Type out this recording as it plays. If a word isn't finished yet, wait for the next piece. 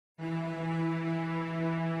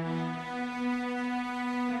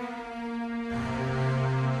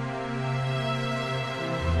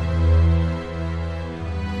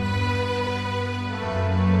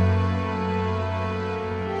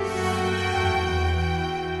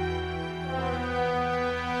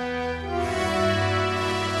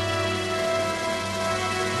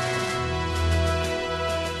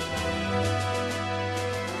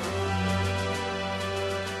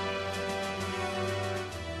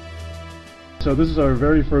So this is our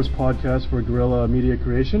very first podcast for Guerrilla Media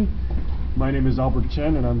Creation. My name is Albert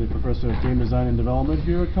Chen, and I'm the professor of game design and development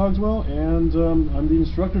here at Cogswell, and I'm the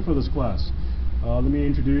instructor for this class. Let me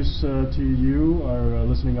introduce to you, our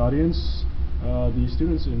listening audience, the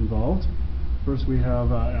students involved. First we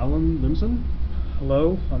have Alan Limson.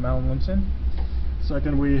 Hello, I'm Alan Limson.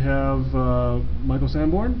 Second we have Michael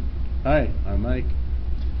Sanborn. Hi, I'm Mike.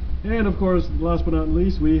 And of course, last but not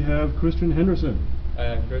least, we have Christian Henderson.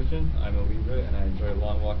 Hi, I'm Christian. I'm a Libra, and I enjoy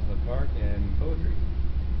long walks in the park and poetry.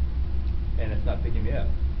 And it's not picking me up.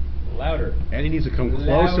 Louder. And he needs to come closer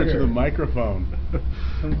Louder. to the microphone.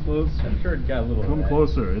 Come close. I'm sure it got a little. Come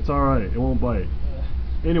closer. It's all right. It won't bite.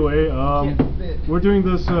 Anyway, we're doing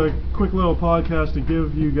this quick little podcast to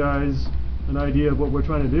give you guys an idea of what we're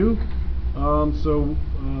trying to do. So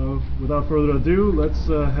without further ado, let's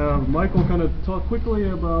have Michael kind of talk quickly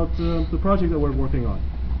about the project that we're working on.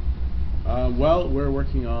 Well, we're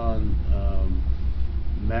working on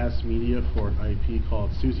mass media for an IP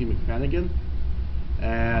called Susie McFannigan.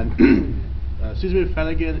 And Susie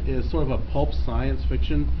McFannigan is sort of a pulp science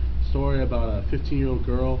fiction story about a 15-year-old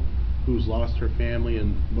girl who's lost her family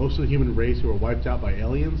and most of the human race who were wiped out by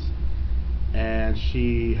aliens. And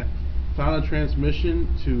she found a transmission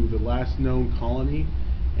to the last known colony,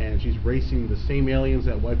 and she's racing the same aliens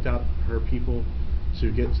that wiped out her people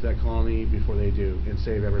to get to that colony before they do and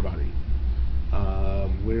save everybody.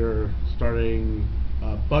 We're starting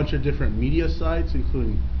a bunch of different media sites,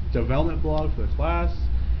 including development blog for the class,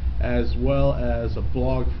 as well as a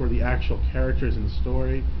blog for the actual characters in the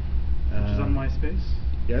story. Which is on MySpace?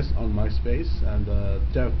 Yes, on MySpace, and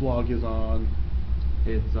dev blog is on...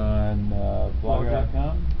 It's on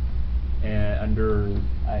blogger.com, and under,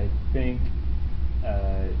 I think,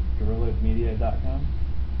 guerrillamedia.com,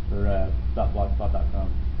 or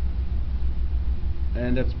 .blogspot.com.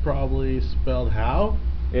 And that's probably spelled how?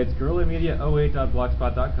 It's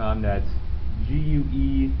guerrillamedia08.blogspot.com. That's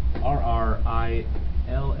GUERRILLA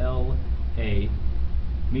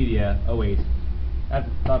media 08 at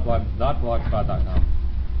 .blogspot.com.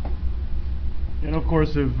 And of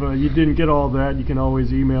course, if you didn't get all that, you can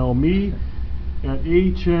always email me at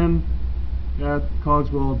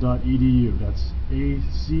achen@cogswell.edu. That's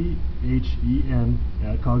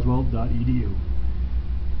ACHEN@cogswell.edu.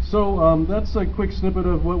 So that's a quick snippet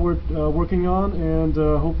of what we're working on, and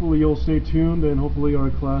hopefully you'll stay tuned, and hopefully our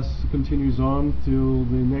class continues on till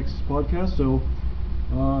the next podcast. So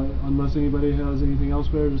unless anybody has anything else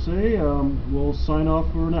better to say, we'll sign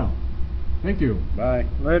off for now. Thank you. Bye.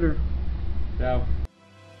 Later. Ciao.